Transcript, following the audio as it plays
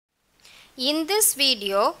In this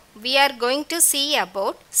video, we are going to see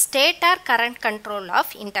about stator current control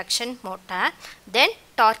of induction motor, then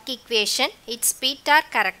torque equation, its speed torque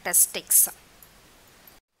characteristics.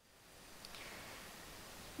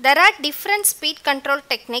 There are different speed control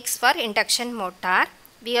techniques for induction motor.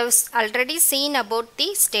 We have already seen about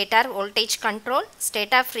the stator voltage control,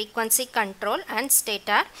 stator frequency control and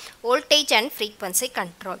stator voltage and frequency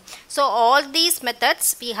control. So all these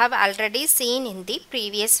methods we have already seen in the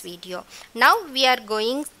previous video. Now we are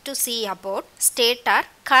going to see about stator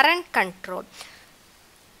current control.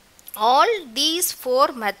 All these four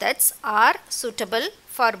methods are suitable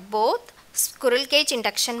for both squirrel cage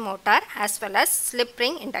induction motor as well as slip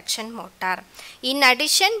ring induction motor. In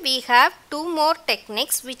addition, we have two more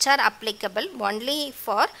techniques which are applicable only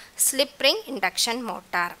for slip ring induction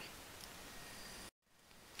motor.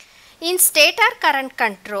 In stator current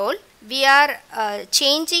control, we are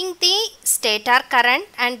changing the stator current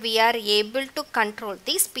and we are able to control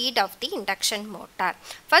the speed of the induction motor.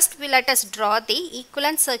 First, let us draw the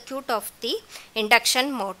equivalent circuit of the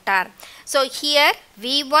induction motor. So here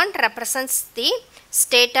V1 represents the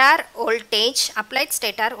stator voltage, applied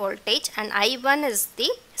stator voltage, and I1 is the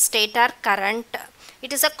stator current.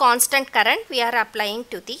 It is a constant current we are applying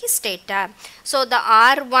to the stator. So the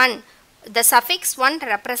R1, the suffix 1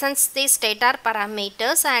 represents the stator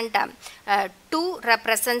parameters and 2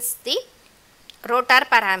 represents the rotor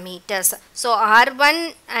parameters. So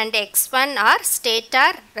R1 and X1 are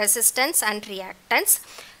stator resistance and reactance,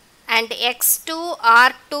 and X2,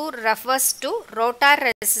 R2 refers to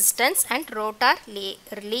rotor resistance and rotor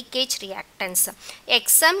leakage reactance.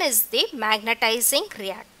 Xm is the magnetizing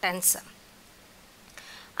reactance.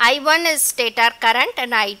 I1 is stator current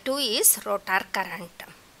and I2 is rotor current.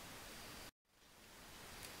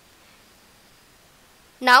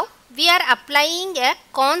 Now we are applying a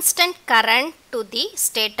constant current to the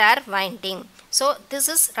stator winding. So this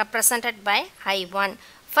is represented by I1.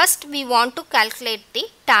 First we want to calculate the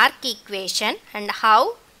torque equation and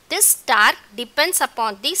how this torque depends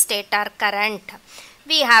upon the stator current.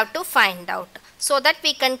 We have to find out so that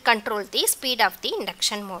we can control the speed of the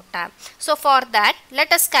induction motor. So for that,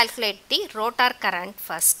 let us calculate the rotor current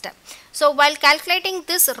first. So while calculating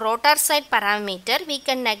this rotor side parameter, we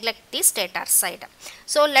can neglect the stator side.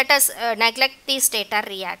 So let us neglect the stator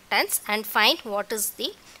reactance and find what is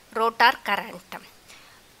the rotor current.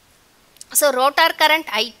 So rotor current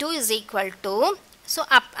I2 is equal to,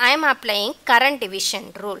 I am applying current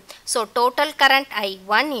division rule. So total current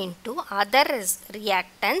I1 into other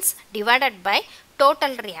reactance divided by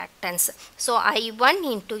total reactance. So I1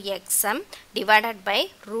 into Xm divided by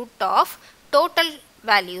root of total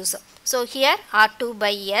values. So here R2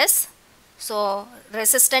 by S. So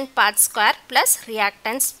resistant part square plus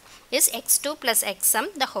reactance is X2 plus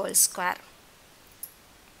Xm the whole square.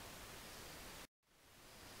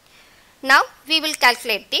 Now we will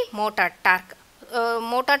calculate the motor torque.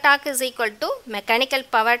 Motor torque is equal to mechanical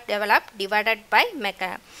power developed divided by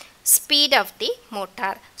speed of the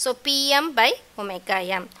motor. So Pm by omega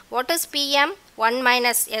m. What is Pm? 1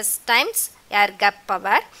 minus S times air gap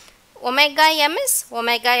power. Omega m is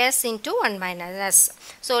omega S into 1 minus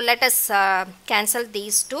S. So let us cancel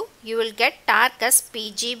these two. You will get torque as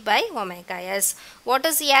Pg by omega S. What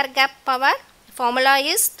is air gap power? Formula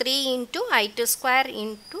is 3 into I2 square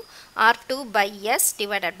into R2 by S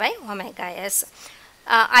divided by omega S.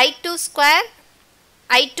 I2 square,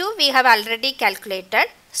 I2 we have already calculated.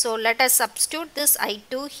 So let us substitute this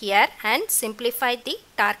I2 here and simplify the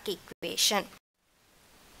torque equation.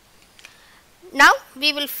 Now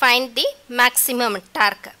we will find the maximum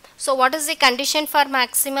torque. So what is the condition for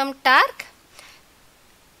maximum torque?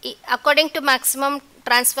 According to maximum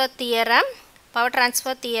transfer theorem, power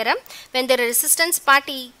transfer theorem, when the resistance part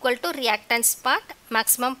equal to reactance part,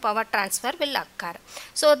 maximum power transfer will occur.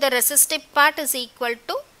 So the resistive part is equal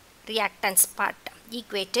to reactance part,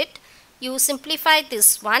 equate it. You simplify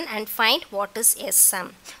this one and find what is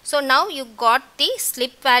Sm. So now you got the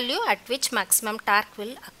slip value at which maximum torque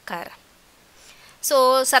will occur.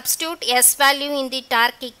 So substitute S value in the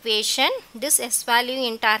torque equation, this S value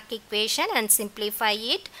in torque equation, and simplify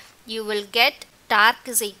it. You will get torque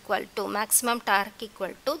is equal to, maximum torque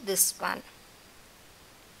equal to this one.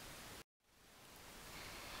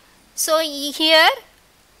 So here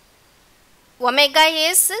omega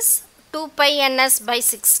S is 2 pi ns by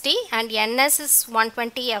 60 and ns is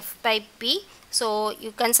 120 f by p. So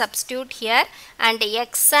you can substitute here, and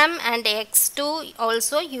xm and x2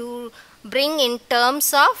 also you bring in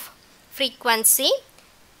terms of frequency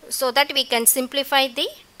so that we can simplify the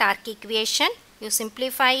torque equation. You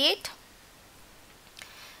simplify it.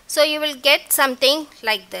 So you will get something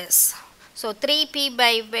like this. So 3p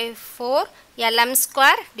by 4 Lm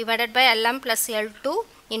square divided by Lm plus L2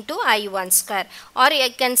 into I1 square, or I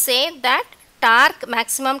can say that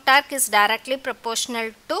maximum torque is directly proportional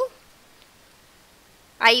to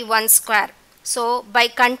I1 square. So by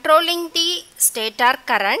controlling the stator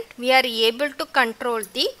current, we are able to control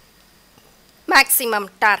the maximum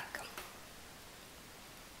torque.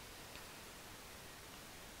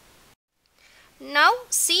 Now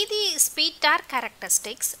see the speed torque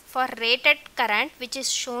characteristics for rated current, which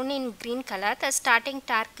is shown in green color. The starting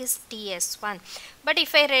torque is Ts1, but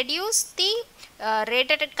if I reduce the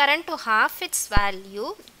rated current to half its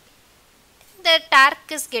value, the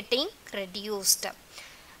torque is getting reduced.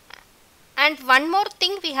 And one more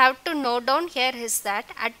thing we have to note down here is that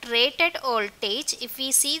at rated voltage, if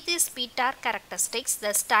we see the speed torque characteristics,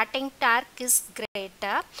 the starting torque is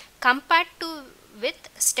greater compared to with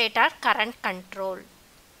stator current control.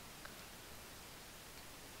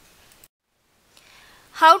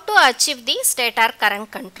 How to achieve the stator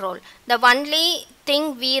current control? The only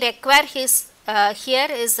thing we require is here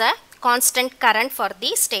is a constant current for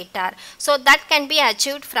the stator. So that can be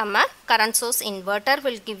achieved from a current source inverter,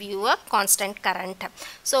 will give you a constant current.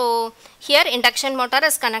 So here induction motor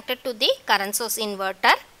is connected to the current source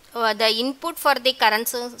inverter. The input for the current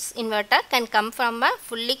source inverter can come from a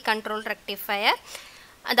fully controlled rectifier,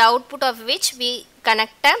 the output of which we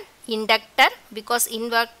connect a inductor, because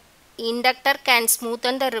inductor can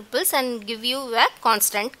smoothen the ripples and give you a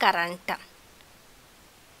constant current.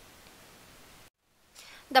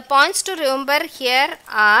 The points to remember here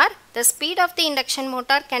are: the speed of the induction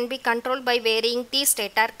motor can be controlled by varying the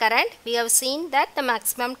stator current. We have seen that the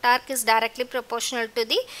maximum torque is directly proportional to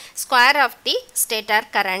the square of the stator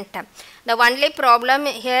current. The only problem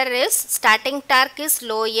here is starting torque is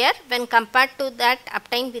lower when compared to that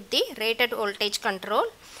obtained with the rated voltage control.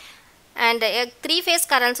 And a 3-phase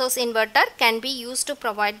current source inverter can be used to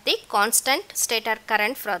provide the constant stator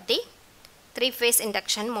current for the 3-phase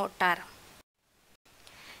induction motor.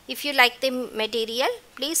 If you like the material,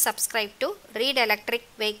 please subscribe to Read Electric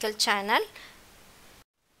Vehicle channel.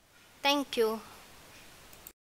 Thank you.